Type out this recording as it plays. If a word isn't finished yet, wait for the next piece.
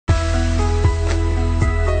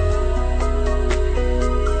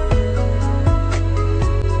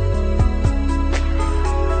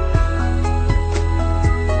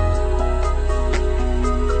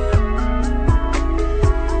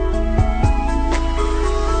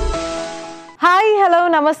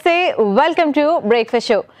నమస్తే welcome to breakfast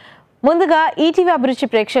show. ముందుగా ETV అభిరుచి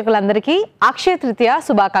ప్రేక్షకులందరికీ అక్షయ తృతీయ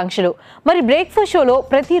శుభాకాంక్షలు. మరి బ్రేక్ఫాస్ట్ షోలో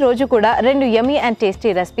ప్రతిరోజు కూడా రెండు యమ్మీ అండ్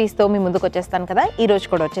టేస్టీ రెసిపీస్తో మీ ముందుకు వచ్చేస్తాను కదా. ఈ రోజు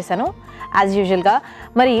కూడా వచ్చేసాను యాజ్ యూజువల్గా.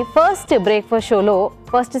 మరి ఫస్ట్ బ్రేక్ఫాస్ట్ షోలో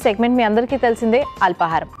ఫస్ట్ సెగ్మెంట్ మీ అందరికీ తెలిసిందే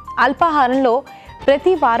అల్పాహారం. అల్పాహారంలో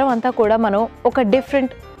ప్రతి వారం అంతా కూడా మనం ఒక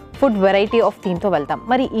డిఫరెంట్ ఫుడ్ వెరైటీ ఆఫ్ థీమ్తో వెళ్తాం.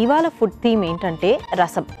 మరి ఇవాళ ఫుడ్ థీమ్ ఏంటంటే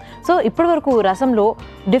రసం. సో ఇప్పటి వరకు రసంలో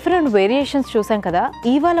డిఫరెంట్ వేరియేషన్స్ చూసాం కదా.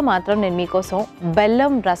 ఇవాళ మాత్రం నేను మీకోసం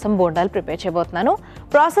బెల్లం రసం బోండాలు ప్రిపేర్ చేయబోతున్నాను.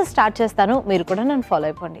 ప్రాసెస్ స్టార్ట్ చేస్తాను, మీరు కూడా నన్ను ఫాలో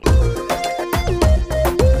అయిపోండి.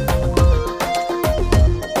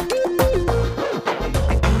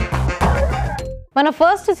 మన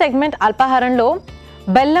ఫస్ట్ సెగ్మెంట్ అల్పాహారంలో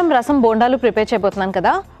బెల్లం రసం బోండాలు ప్రిపేర్ చేయబోతున్నాను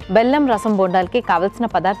కదా. బెల్లం రసం బోండాలకి కావాల్సిన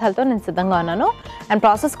పదార్థాలతో నేను సిద్ధంగా ఉన్నాను అండ్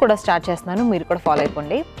ప్రాసెస్ కూడా స్టార్ట్ చేస్తున్నాను, మీరు కూడా ఫాలో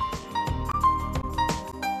అయిపోండి.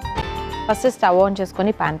 ఫస్ట్ స్టవ్ ఆన్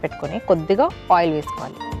చేసుకొని ప్యాన్ పెట్టుకొని కొద్దిగా ఆయిల్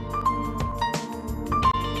వేసుకోవాలి.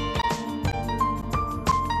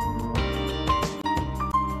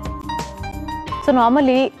 సో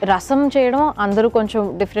నార్మల్లీ రసం చేయడం అందరూ కొంచెం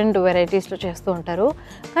డిఫరెంట్ వెరైటీస్లో చేస్తూ ఉంటారు,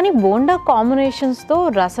 కానీ బోండా కాంబినేషన్స్తో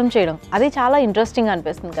రసం చేయడం అది చాలా ఇంట్రెస్టింగ్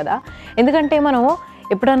అనిపిస్తుంది కదా. ఎందుకంటే మనం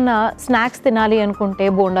ఎప్పుడన్నా స్నాక్స్ తినాలి అనుకుంటే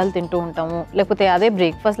బోండాలు తింటూ ఉంటాము, లేకపోతే అదే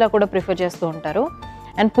బ్రేక్ఫాస్ట్లా కూడా ప్రిఫర్ చేస్తూ ఉంటారు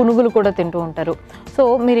అండ్ పునుగులు కూడా తింటూ ఉంటారు. సో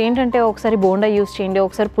మీరు ఏంటంటే ఒకసారి బోండా యూస్ చేయండి,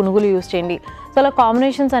 ఒకసారి పునుగులు యూస్ చేయండి. సో అలా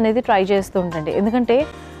కాంబినేషన్స్ అనేది ట్రై చేస్తూ ఉండండి. ఎందుకంటే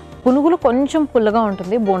పునుగులు కొంచెం పుల్లగా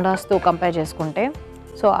ఉంటుంది బోండాస్తో కంపేర్ చేసుకుంటే.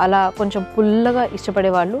 సో అలా కొంచెం పుల్లగా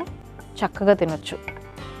ఇష్టపడే వాళ్ళు చక్కగా తినొచ్చు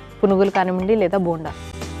పునుగులు కానివ్వండి లేదా బోండా.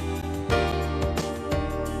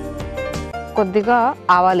 కొద్దిగా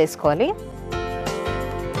ఆవాలు వేసుకోవాలి,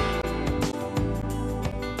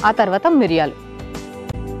 ఆ తర్వాత మిరియాలు,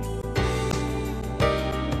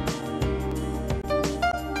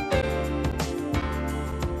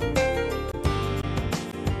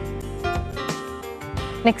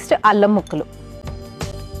 నెక్స్ట్ అల్లం ముక్కలు,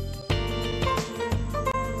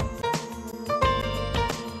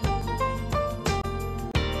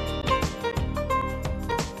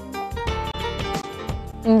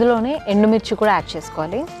 ఇందులోనే ఎండుమిర్చి కూడా యాడ్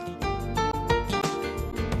చేసుకోవాలి.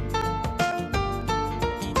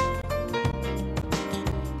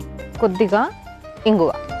 కొద్దిగా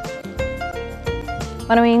ఇంగువ.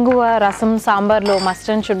 మనం ఇంగువ రసం సాంబార్లో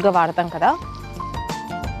మస్ట్ అండ్ షుడ్గా వాడతాం కదా.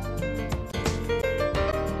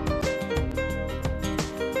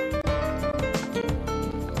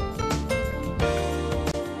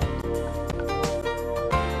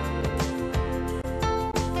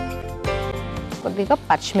 కొద్దిగా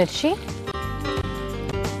పచ్చిమిర్చి,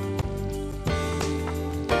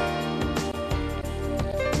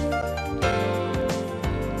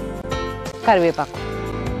 కరివేపాకు,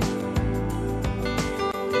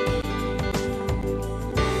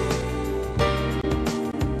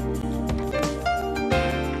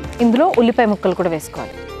 ఇందులో ఉల్లిపాయ ముక్కలు కూడా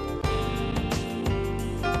వేసుకోవాలి.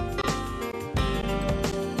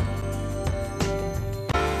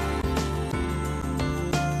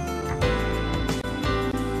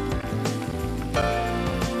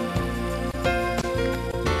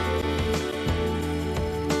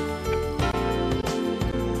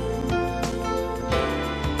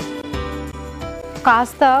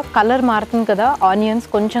 కాస్త కలర్ మారుతుంది కదా, ఆనియన్స్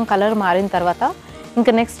కొంచెం కలర్ మారిన తర్వాత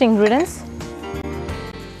ఇంకా నెక్స్ట్ ఇంగ్రీడియంట్స్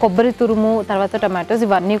కొబ్బరి తురుము, తర్వాత టమాటోస్,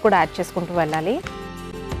 ఇవన్నీ కూడా యాడ్ చేసుకుంటూ వెళ్ళాలి.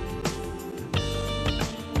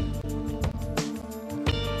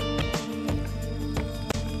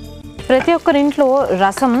 ప్రతి ఒక్కరింట్లో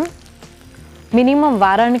రసం మినిమం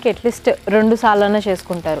వారానికి అట్లీస్ట్ 2 సార్లన్నా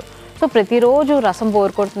చేసుకుంటారు. సో ప్రతిరోజు రసం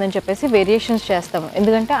బోర్ కొడుతుందని చెప్పేసి వేరియేషన్స్ చేస్తాము.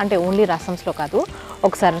 ఎందుకంటే అంటే ఓన్లీ రసమ్స్లో కాదు,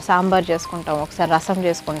 ఒకసారి సాంబార్ చేసుకుంటాము, ఒకసారి రసం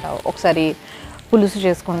చేసుకుంటాము, ఒకసారి పులుసు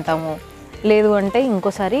చేసుకుంటాము, లేదు అంటే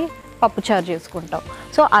ఇంకోసారి పప్పుచారు చేసుకుంటాం.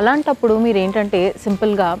 సో అలాంటప్పుడు మీరు ఏంటంటే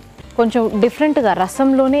సింపుల్గా కొంచెం డిఫరెంట్గా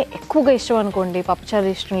రసంలోనే ఎక్కువగా ఇష్టం అనుకోండి, పప్పుచారు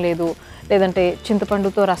ఇష్టం లేదు, లేదంటే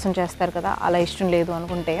చింతపండుతో రసం చేస్తారు కదా అలా ఇష్టం లేదు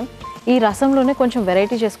అనుకుంటే ఈ రసంలోనే కొంచెం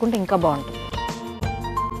వెరైటీ చేసుకుంటే ఇంకా బాగుంటుంది.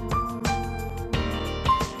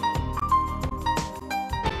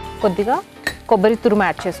 కొద్దిగా కొబ్బరి తురుము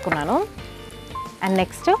యాడ్ చేసుకున్నాను అండ్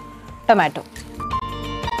నెక్స్ట్ టమాటో,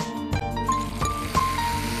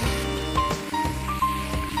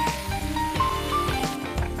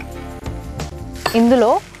 ఇందులో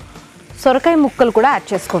సొరకాయ ముక్కలు కూడా యాడ్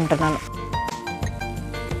చేసుకుంటున్నాను.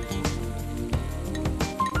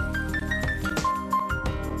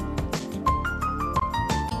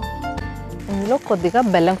 ఇందులో కొద్దిగా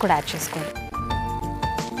బెల్లం కూడా యాడ్ చేసుకోండి.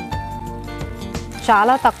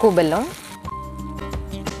 చాలా తక్కువ బెల్లం.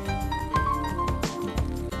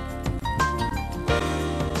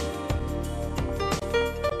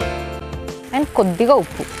 అండ్ కొద్దిగా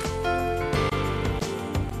ఉప్పు.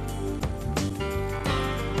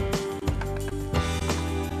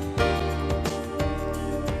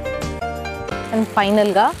 అండ్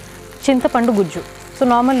ఫైనల్గా చింతపండు గుజ్జు. సో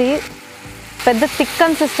నార్మల్లీ పెద్ద థిక్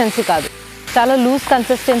కన్సిస్టెన్సీ కాదు, చాలా లూజ్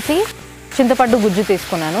కన్సిస్టెన్సీ చింతపండు గుజ్జు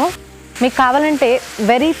తీసుకున్నాను. మీకు కావాలంటే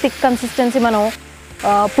వెరీ థిక్ కన్సిస్టెన్సీ మనం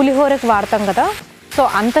పులిహోరకి వాడతాం కదా, సో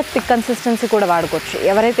అంత థిక్ కన్సిస్టెన్సీ కూడా వాడుకోవచ్చు.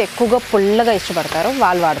 ఎవరైతే ఎక్కువగా పుల్లగా ఇష్టపడతారో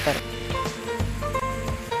వాళ్ళు వాడతారు.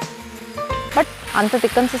 బట్ అంత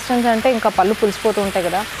థిక్ కన్సిస్టెన్సీ అంటే ఇంకా పళ్ళు పులిసిపోతూ ఉంటాయి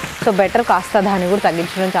కదా, సో బెటర్ కాస్త దాన్ని కూడా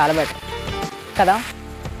తగ్గించడం చాలా బెటర్ కదా.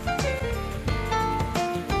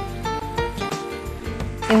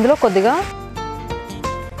 ఇందులో కొద్దిగా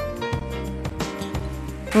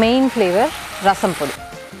మెయిన్ ఫ్లేవర్ రసం పొడి.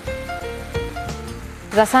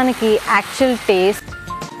 రసానికి యాక్చువల్ టేస్ట్,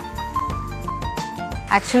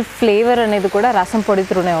 యాక్చువల్ ఫ్లేవర్ అనేది కూడా రసం పొడి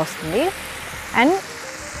త్రూనే వస్తుంది. అండ్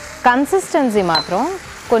కన్సిస్టెన్సీ మాత్రం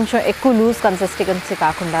కొంచెం ఎక్కువ లూజ్ కన్సిస్టెన్సీ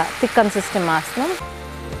కాకుండా థిక్ కన్సిస్టెన్సీ మాత్రం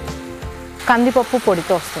కందిపప్పు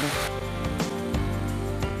పొడితో వస్తుంది.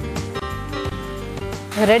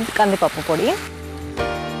 రెడ్ కందిపప్పు పొడి.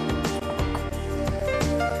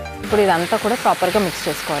 ఇప్పుడు ఇదంతా కూడా ప్రాపర్గా మిక్స్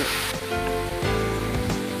చేసుకోవాలి.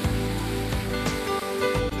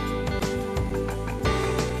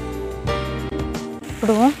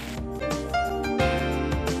 ఇప్పుడు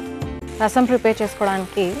రసం ప్రిపేర్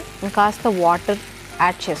చేసుకోవడానికి ఇంకాస్త వాటర్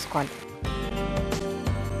యాడ్ చేసుకోవాలి,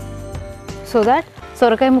 సో దట్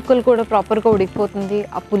సొరకాయ ముక్కలు కూడా ప్రాపర్గా ఉడికిపోతుంది.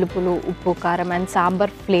 ఆ పులుపులు, ఉప్పు, కారం అండ్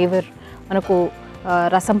సాంబార్ ఫ్లేవర్, మనకు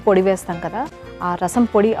రసం పొడి వేస్తాం కదా, ఆ రసం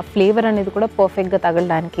పొడి ఆ ఫ్లేవర్ అనేది కూడా పర్ఫెక్ట్గా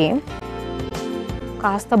తగలడానికి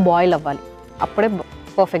కాస్త బాయిల్ అవ్వాలి, అప్పుడే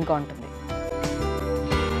పర్ఫెక్ట్గా ఉంటుంది.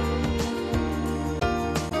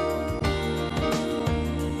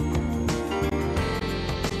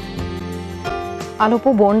 ఆలోపు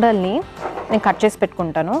బోండాల్ని నేను కట్ చేసి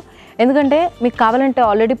పెట్టుకుంటాను. ఎందుకంటే మీకు కావాలంటే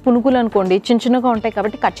ఆల్రెడీ పునుగులు అనుకోండి చిన్న చిన్నగా ఉంటాయి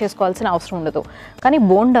కాబట్టి కట్ చేసుకోవాల్సిన అవసరం ఉండదు. కానీ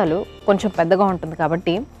బోండాలు కొంచెం పెద్దగా ఉంటుంది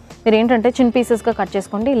కాబట్టి మీరు ఏంటంటే చిన్న పీసెస్గా కట్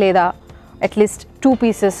చేసుకోండి, లేదా అట్లీస్ట్ 2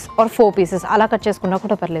 pieces or 4 pieces అలా కట్ చేసుకున్నా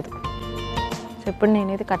కూడా పర్లేదు. సో ఇప్పుడు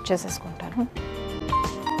నేను ఇది కట్ చేసేసుకుంటాను.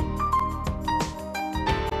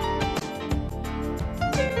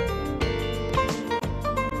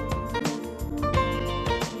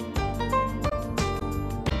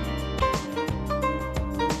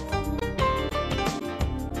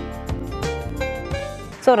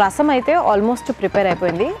 సో రసం అయితే ఆల్మోస్ట్ ప్రిపేర్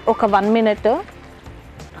అయిపోయింది. ఒక 1 minute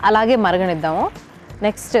అలాగే మరగనిద్దాము.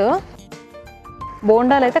 నెక్స్ట్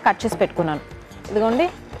బోండాలు అయితే కట్ చేసి పెట్టుకున్నాను. ఇదిగోండి,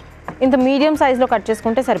 ఇంత మీడియం సైజులో కట్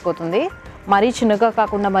చేసుకుంటే సరిపోతుంది. మరీ చిన్నగా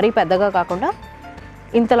కాకుండా మరీ పెద్దగా కాకుండా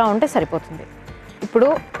ఇంతలా ఉంటే సరిపోతుంది. ఇప్పుడు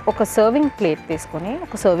ఒక సర్వింగ్ ప్లేట్ తీసుకొని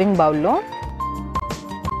ఒక సర్వింగ్ బౌల్లో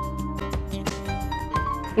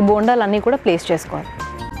ఈ బోండాలన్నీ కూడా ప్లేస్ చేసుకోవాలి.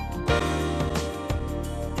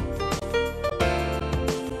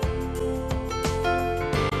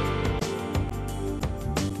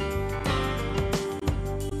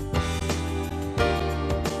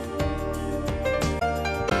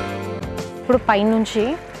 ఇప్పుడు పైనుంచి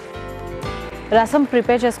రసం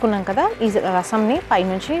ప్రిపేర్ చేసుకున్నాం కదా, ఈ రసంని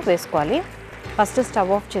పైనుంచి వేసుకోవాలి. ఫస్ట్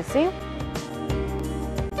స్టవ్ ఆఫ్ చేసి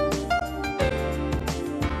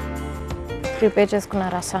ప్రిపేర్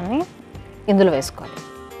చేసుకున్న రసాన్ని ఇందులో వేసుకోవాలి.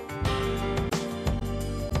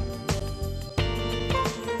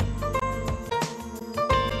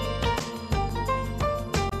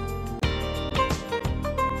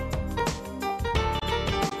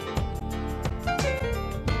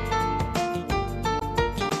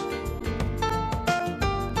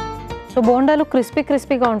 సో బోండాలు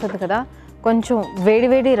క్రిస్పీగా ఉంటుంది కదా, కొంచెం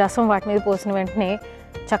వేడి రసం వాటి మీద పోసిన వెంటనే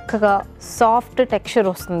చక్కగా సాఫ్ట్ టెక్స్చర్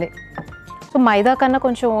వస్తుంది. సో మైదా కన్నా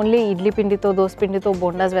కొంచెం ఓన్లీ ఇడ్లీ పిండితో దోస పిండితో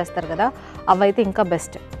బోండాస్ వేస్తారు కదా, అవైతే ఇంకా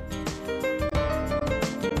బెస్ట్.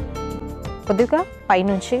 కొద్దిగా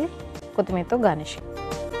పైనుంచి కొత్తిమీరతో గార్నిషింగ్.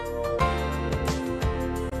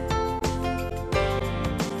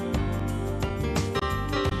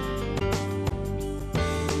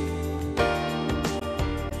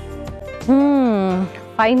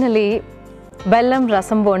 ఫైనలీ బెల్లం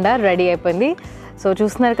రసం బోండా రెడీ అయిపోయింది. సో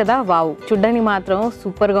చూస్తున్నారు కదా, వావ్, చూడ్డానికి మాత్రం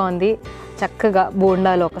సూపర్గా ఉంది. చక్కగా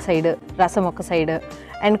బోండాలు ఒక సైడ్, రసం ఒక సైడ్,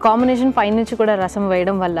 అండ్ కాంబినేషన్ పైనుంచి కూడా రసం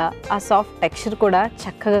వేయడం వల్ల ఆ సాఫ్ట్ టెక్స్చర్ కూడా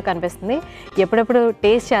చక్కగా కనిపిస్తుంది. ఎప్పుడెప్పుడు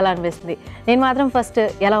టేస్ట్ చేయాలనిపిస్తుంది. నేను మాత్రం ఫస్ట్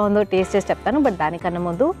ఎలా ఉందో టేస్ట్ చేసి చెప్తాను. బట్ దానికన్నా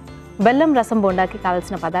ముందు బెల్లం రసం బోండాకి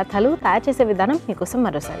కావాల్సిన పదార్థాలు, తయారు చేసే విధానం మీకోసం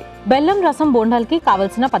మరోసారి. బెల్లం రసం బోండాలకి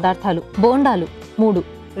కావాల్సిన పదార్థాలు: బోండాలు 3,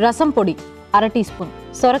 రసం పొడి 1/2 teaspoon,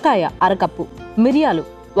 సొరకాయ 1/2 కప్పు, మిరియాలు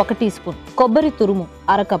 1 teaspoon, కొబ్బరి తురుము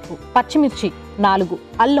 1/2 కప్పు, పచ్చిమిర్చి 4,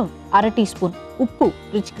 అల్లం అర టీ స్పూన్, ఉప్పు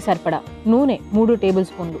రుచికి సరిపడా, నూనె 3 టేబుల్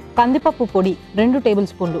స్పూన్లు, కందిపప్పు పొడి 2 టేబుల్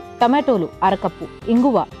స్పూన్లు, టమాటోలు అరకప్పు,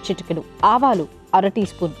 ఇంగువ చిటికెడు, ఆవాలు అర టీ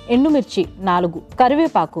స్పూన్, ఎండుమిర్చి 4,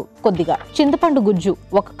 కరివేపాకు కొద్దిగా, చింతపండు గుజ్జు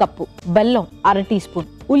 1 కప్పు, బెల్లం అర టీ స్పూన్,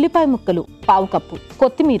 ఉల్లిపాయ ముక్కలు 1/2 కప్పు,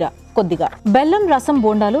 కొత్తిమీర కొద్దిగా. బెల్లం రసం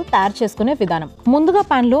బోండాలు తయారు చేసుకునే విధానం. ముందుగా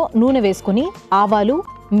పాన్ లో నూనె వేసుకుని ఆవాలు,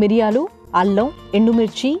 మిరియాలు, అల్లం,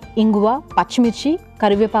 ఎండుమిర్చి, ఇంగువ, పచ్చిమిర్చి,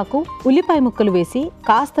 కరివేపాకు, ఉల్లిపాయ ముక్కలు వేసి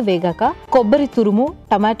కాస్త వేగాక కొబ్బరి తురుము,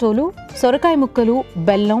 టమాటోలు, సొరకాయ ముక్కలు,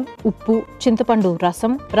 బెల్లం, ఉప్పు, చింతపండు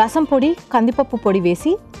రసం, రసం పొడి, కందిపప్పు పొడి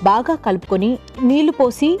వేసి బాగా కలుపుకొని నీళ్లు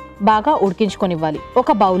పోసి బాగా ఉడికించుకొనివ్వాలి.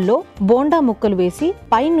 ఒక బౌల్లో బోండా ముక్కలు వేసి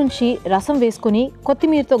పైనుంచి రసం వేసుకుని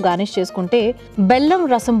కొత్తిమీరతో గార్నిష్ చేసుకుంటే బెల్లం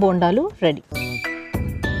రసం బోండాలు రెడీ.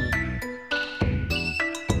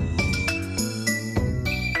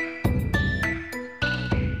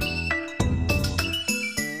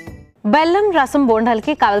 బెల్లం రసం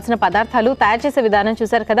బోండాలకి కావాల్సిన పదార్థాలు, తయారు చేసే విధానం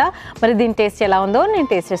చూసారు కదా. మరి దీని టేస్ట్ ఎలా ఉందో నేను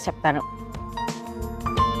టేస్ట్ చేసి చెప్తాను.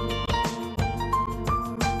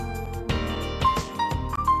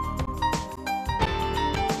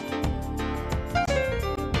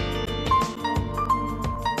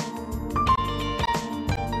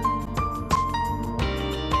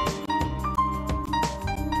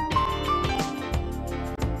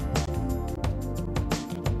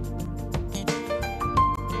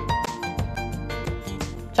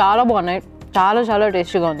 చాలా బాగున్నాయి, చాలా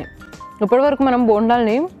టేస్టీగా ఉంది. ఇప్పటివరకు మనం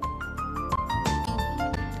బోండాల్ని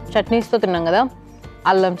చట్నీస్తో తిన్నాం కదా,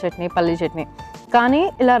 అల్లం చట్నీ, పల్లీ చట్నీ, కానీ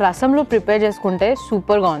ఇలా రసంలో ప్రిపేర్ చేసుకుంటే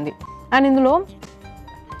సూపర్గా ఉంది. అండ్ ఇందులో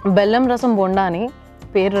బెల్లం రసం బోండా అని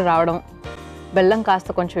పేరు రావడం, బెల్లం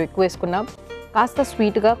కాస్త కొంచెం ఎక్కువ వేసుకున్నాం, కాస్త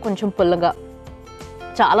స్వీట్గా కొంచెం పుల్లగా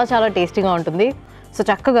చాలా టేస్టీగా ఉంటుంది. సో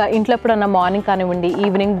చక్కగా ఇంట్లో ఎప్పుడన్నా మార్నింగ్ కానివ్వండి,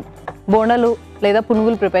 ఈవినింగ్ బోండాలు లేదా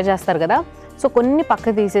పునుగులు ప్రిపేర్ చేస్తారు కదా, సో కొన్ని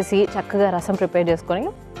పక్క తీసేసి చక్కగా రసం ప్రిపేర్ చేసుకొని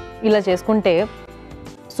ఇలా చేసుకుంటే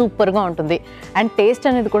సూపర్గా ఉంటుంది. అండ్ టేస్ట్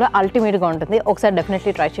అనేది కూడా అల్టిమేట్గా ఉంటుంది. ఒకసారి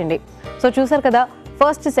డెఫినెట్లీ ట్రై చేయండి. సో చూసారు కదా,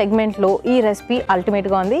 ఫస్ట్ సెగ్మెంట్లో ఈ రెసిపీ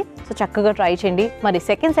అల్టిమేట్గా ఉంది. సో చక్కగా ట్రై చేయండి. మరి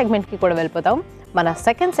సెకండ్ సెగ్మెంట్కి కూడా వెళ్ళిపోతాం. మన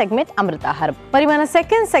సెకండ్ సెగ్మెంట్ అమృతాహారం. మరి మన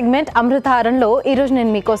సెకండ్ సెగ్మెంట్ అమృతాహారంలో ఈరోజు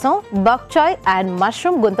నేను మీకోసం బక్ చాయ్ అండ్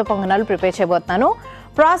మష్రూమ్ గుంత పొంగనాలు ప్రిపేర్ చేయబోతున్నాను.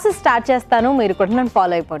 ప్రాసెస్ స్టార్ట్ చేస్తాను, మీరు కూడా నన్ను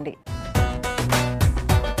ఫాలో అయిపోండి.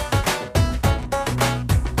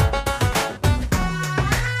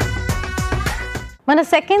 మన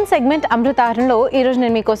సెకండ్ సెగ్మెంట్ అమృతాహారంలో ఈరోజు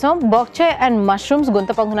నేను మీకోసం బక్ చాయ్ అండ్ మష్రూమ్స్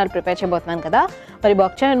గుంత పొంగనాలు ప్రిపేర్ చేయబోతున్నాను కదా. మరి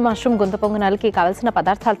బక్ చాయ్ అండ్ మష్రూమ్ గుంత పొంగనాలకి కావాల్సిన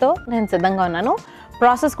పదార్థాలతో నేను సిద్ధంగా ఉన్నాను.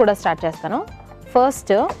 ప్రాసెస్ కూడా స్టార్ట్ చేస్తాను.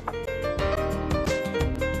 ఫస్ట్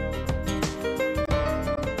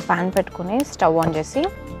పాన్ పెట్టుకుని స్టవ్ ఆన్ చేసి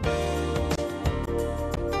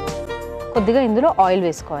కొద్దిగా ఇందులో ఆయిల్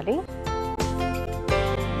వేసుకోవాలి.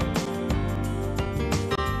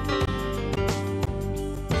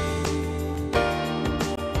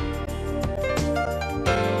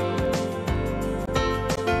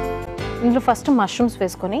 ఇందులో ఫస్ట్ మష్రూమ్స్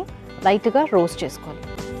వేసుకొని లైట్గా రోస్ట్ చేసుకోవాలి.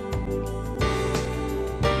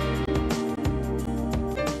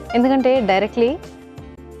 ఎందుకంటే డైరెక్ట్లీ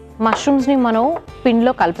మష్రూమ్స్ని మనం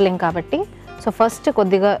పిండిలో కలపలేం కాబట్టి, సో ఫస్ట్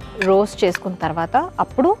కొద్దిగా రోస్ట్ చేసుకున్న తర్వాత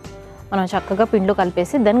అప్పుడు మనం చక్కగా పిండిలో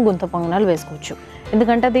కలిపేసి దాన్ని గుంత పొంగనాలు వేసుకోవచ్చు.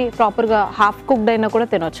 ఎందుకంటే అది ప్రాపర్గా హాఫ్ కుక్డ్ అయినా కూడా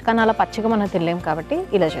తినవచ్చు, కానీ అలా పచ్చిగా మనం తినలేం కాబట్టి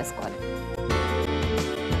ఇలా చేసుకోవాలి.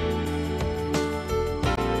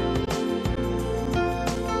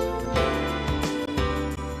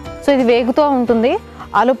 సో ఇది వేగుతూ ఉంటుంది.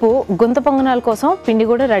 ఆలోపు గుంత పొంగనాల కోసం పిండి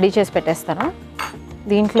కూడా రెడీ చేసి పెట్టేస్తాను.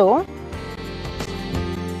 దీంట్లో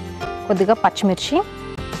కొద్దిగా పచ్చిమిర్చి,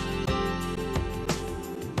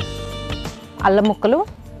 అల్లం ముక్కలు,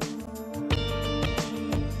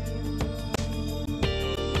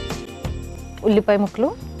 ఉల్లిపాయ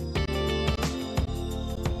ముక్కలు,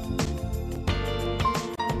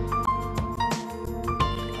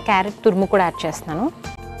 క్యారెట్ తురుము కూడా యాడ్ చేస్తున్నాను.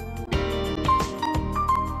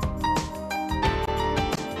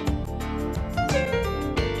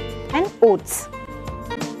 And oats.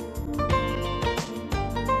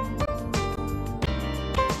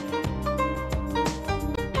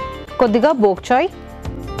 కొద్దిగా బోక్ చాయ్,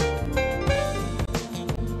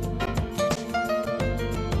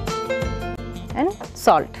 అండ్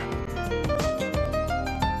సాల్ట్.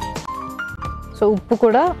 సో ఉప్పు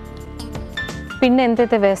కూడా పిండి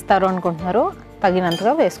ఎంతైతే వేస్తారో అనుకుంటున్నారో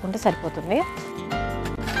తగినంతగా వేసుకుంటే సరిపోతుంది.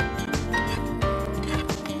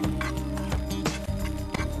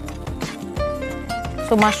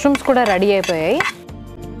 సో మష్రూమ్స్ కూడా రెడీ అయిపోయాయి.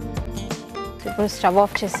 ఇప్పుడు స్టవ్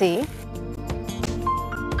ఆఫ్ చేసి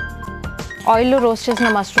ఆయిల్లో రోస్ట్ చేసిన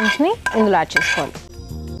మష్రూమ్స్ని ఇందులో యాడ్ చేసుకోవాలి.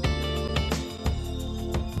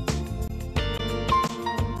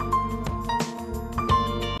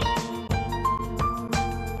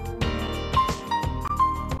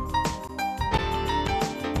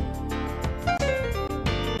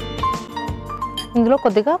 ఇందులో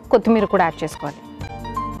కొద్దిగా కొత్తిమీర కూడా యాడ్ చేసుకోవాలి.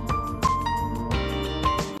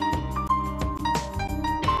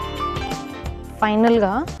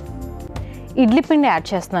 ఫైనల్గా ఇడ్లీ పిండి యాడ్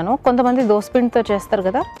చేస్తున్నాను. కొంతమంది దోస పిండితో చేస్తారు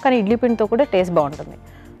కదా, కానీ ఇడ్లీ పిండితో కూడా టేస్ట్ బాగుంటుంది.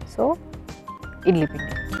 సో ఇడ్లీ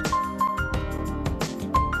పిండి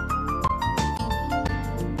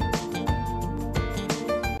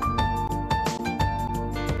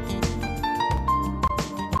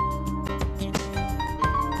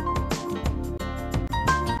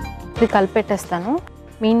ఇది కలిపెట్టేస్తాను.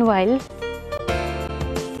 మీన్ వైల్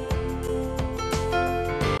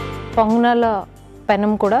పొంగనాల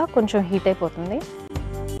పెనం కూడా కొంచెం హీట్ అయిపోతుంది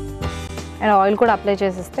అండ్ ఆయిల్ కూడా అప్లై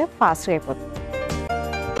చేసేస్తే ఫాస్ట్గా అయిపోతుంది.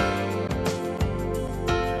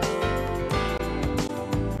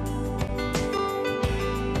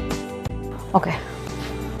 ఓకే,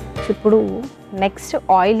 ఇప్పుడు నెక్స్ట్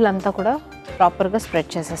ఆయిల్ అంతా కూడా ప్రాపర్గా స్ప్రెడ్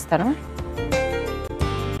చేసేస్తాను.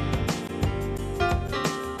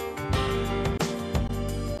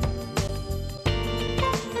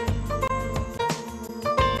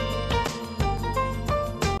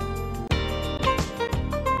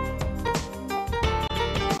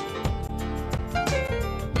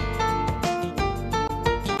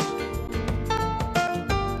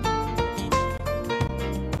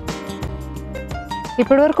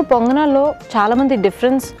 ఇప్పటివరకు పొంగనాల్లో చాలామంది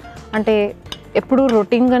డిఫరెన్స్ అంటే ఎప్పుడు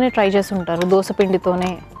రొటీన్గానే ట్రై చేస్తుంటారు. దోసపిండితోనే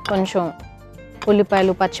కొంచెం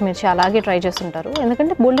ఉల్లిపాయలు పచ్చిమిర్చి అలాగే ట్రై చేస్తుంటారు.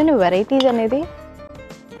 ఎందుకంటే బోల్డెని వెరైటీస్ అనేది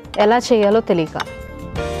ఎలా చేయాలో తెలియక.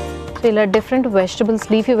 సో ఇలా డిఫరెంట్ వెజిటబుల్స్,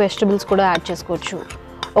 లీఫీ వెజిటబుల్స్ కూడా యాడ్ చేసుకోవచ్చు.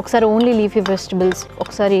 ఒకసారి ఓన్లీ లీఫీ వెజిటబుల్స్,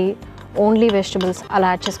 ఒకసారి ఓన్లీ వెజిటబుల్స్ అలా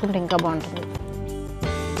యాడ్ చేసుకుంటే ఇంకా బాగుంటుంది.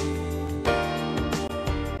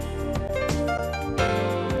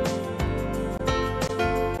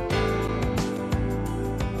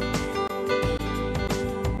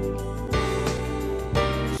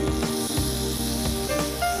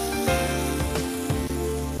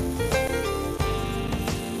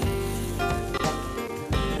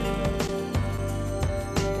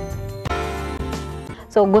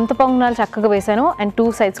 సో గుంత పొంగనాలు చక్కగా వేసాను అండ్ 2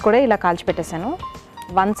 సైడ్స్ కూడా ఇలా కాల్చి పెట్టేశాను.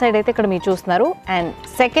 1 సైడ్ అయితే ఇక్కడ మీరు చూస్తున్నారు అండ్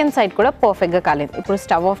సెకండ్ సైడ్ కూడా పర్ఫెక్ట్గా కాలేదు. ఇప్పుడు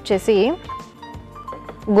స్టవ్ ఆఫ్ చేసి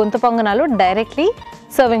గుంత పొంగనాలు డైరెక్ట్లీ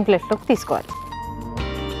సర్వింగ్ ప్లేట్లోకి తీసుకోవాలి.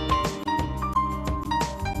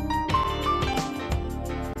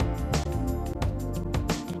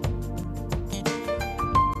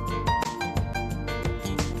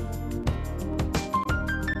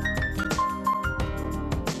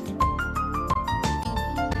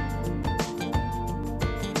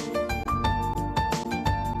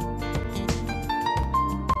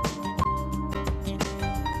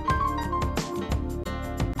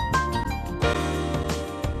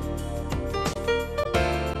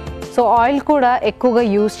 సో ఆయిల్ కూడా ఎక్కువగా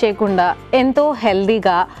యూజ్ చేయకుండా ఎంతో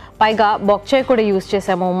హెల్దీగా, పైగా బొక్చాయ్ కూడా యూజ్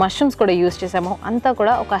చేసాము, మష్రూమ్స్ కూడా యూజ్ చేసాము, అంతా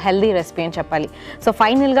కూడా ఒక హెల్దీ రెసిపీ అని చెప్పాలి. సో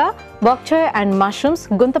ఫైనల్గా బొక్చాయ్ అండ్ మష్రూమ్స్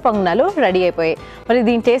గుంత పొంగనాలు రెడీ అయిపోయాయి. మరి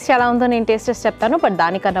దీని టేస్ట్ ఎలా ఉందో నేను టేస్ట్ చేసి చెప్తాను. బట్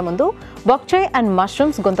దానికన్నా ముందు బొక్చాయ్ అండ్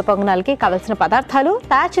మష్రూమ్స్ గుంత పొంగనాలకి కావాల్సిన పదార్థాలు,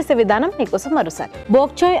 తయారు చేసే విధానం మీకోసం మరోసారి.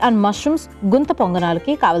 బొక్చాయ్ అండ్ మష్రూమ్స్ గుంత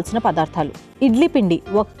పొంగనాలకి కావాల్సిన పదార్థాలు: ఇడ్లీ పిండి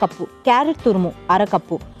 1 కప్పు, క్యారెట్ తురుము 1/2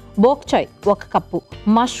 cup, బోక్చాయ్ 1 cup,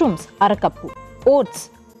 mushrooms 1/2 cup, oats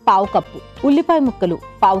 1/4 cup, ఉల్లిపాయ ముక్కలు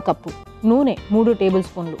 1/4 కప్పు, నూనె 3 టేబుల్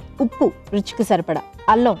స్పూన్లు, ఉప్పు రుచికి సరిపడా,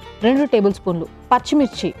 అల్లం 2 టేబుల్ స్పూన్లు,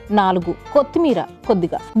 పచ్చిమిర్చి 4, కొత్తిమీర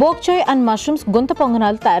కొద్దిగా. బోక్చాయ్ అండ్ మష్రూమ్స్ గుంత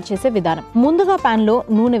పొంగనాలు తయారు చేసే విధానం: ముందుగా పాన్ లో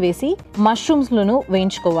నూనె వేసి మష్రూమ్స్ లను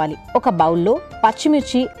వేయించుకోవాలి. ఒక బౌల్లో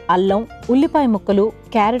పచ్చిమిర్చి, అల్లం, ఉల్లిపాయ ముక్కలు,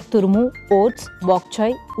 క్యారెట్ తురుము, ఓట్స్,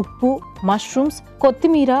 బోక్చాయ్, ఉప్పు, మష్రూమ్స్,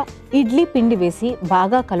 కొత్తిమీర, ఇడ్లీ పిండి వేసి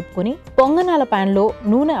బాగా కలుపుకొని పొంగనాల పాన్ లో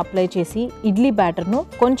నూనె అప్లై చేసి ఇడ్లీ బ్యాటర్ ను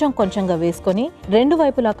కొంచెం కొంచెంగా వేసుకొని 2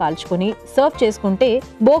 వైపులా కాల్చుకొని సర్వ్ చేసుకుంటే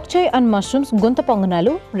బోక్చాయ్ అండ్ మష్రూమ్స్ గుంత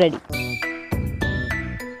పొంగనాలు రెడీ.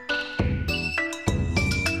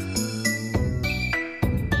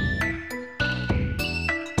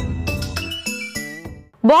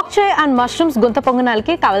 బోక్చాయ్ అండ్ మష్రూమ్స్ గుంత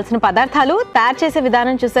పొంగనాలకి కావాల్సిన పదార్థాలు, తయారు చేసే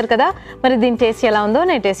విధానం చూసారు కదా. మరి దీని టేస్ట్ ఎలా ఉందో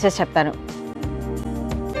నేను టేస్ట్ చేసి చెప్తాను.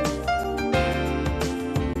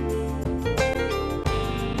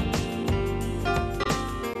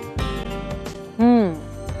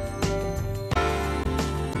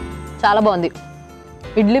 చాలా బాగుంది.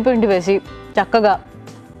 ఇడ్లీ పిండి వేసి చక్కగా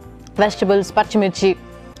వెజిటబుల్స్, పచ్చిమిర్చి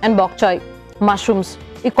అండ్ బోక్చాయ్, మష్రూమ్స్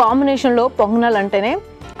ఈ కాంబినేషన్లో పొంగనాలు అంటేనే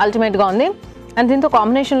అల్టిమేట్గా ఉంది. అండ్ దీంతో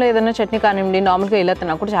కాంబినేషన్లో ఏదైనా చట్నీ కానివ్వండి, నార్మల్గా ఇలా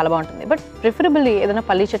తిన్నా కూడా చాలా బాగుంటుంది. బట్ ప్రిఫరబుల్లీ ఏదైనా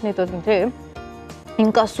పల్లీ చట్నీతో తింటే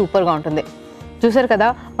ఇంకా సూపర్గా ఉంటుంది. చూసారు కదా,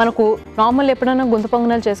 మనకు నార్మల్ ఎప్పుడైనా గుంత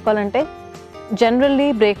పొంగనాలు చేసుకోవాలంటే జనరల్లీ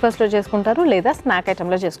బ్రేక్ఫాస్ట్లో చేసుకుంటారు లేదా స్నాక్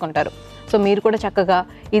ఐటెంలో చేసుకుంటారు. సో మీరు కూడా చక్కగా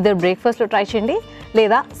ఇద్దరు బ్రేక్ఫాస్ట్లో ట్రై చేయండి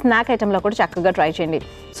లేదా స్నాక్ ఐటెంలో కూడా చక్కగా ట్రై చేయండి.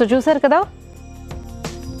 సో చూసారు కదా,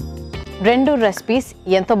 2 రెసిపీస్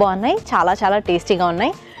ఎంతో బాగున్నాయి, చాలా చాలా టేస్టీగా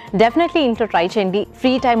ఉన్నాయి. డెఫినెట్లీ ఇంట్లో ట్రై చేయండి.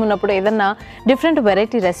 ఫ్రీ టైం ఉన్నప్పుడు ఏదన్నా డిఫరెంట్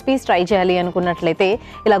వెరైటీ రెసిపీస్ ట్రై చేయాలి అనుకున్నట్లయితే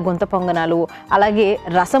ఇలా గుంత పొంగనాలు, అలాగే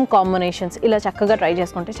రసం కాంబినేషన్స్ ఇలా చక్కగా ట్రై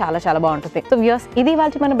చేసుకుంటే చాలా చాలా బాగుంటుంది. సో వ్యూయర్స్, ఇది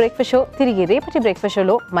ఇవాల్టి మన బ్రేక్ఫాస్ట్ షో. తిరిగి రేపటి బ్రేక్ఫాస్ట్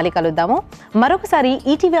షోలో మళ్ళీ కలుద్దాము. మరొకసారి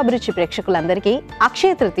ఈటీవీ అభిరుచి ప్రేక్షకులందరికీ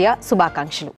అక్షయ తృతీయ శుభాకాంక్షలు.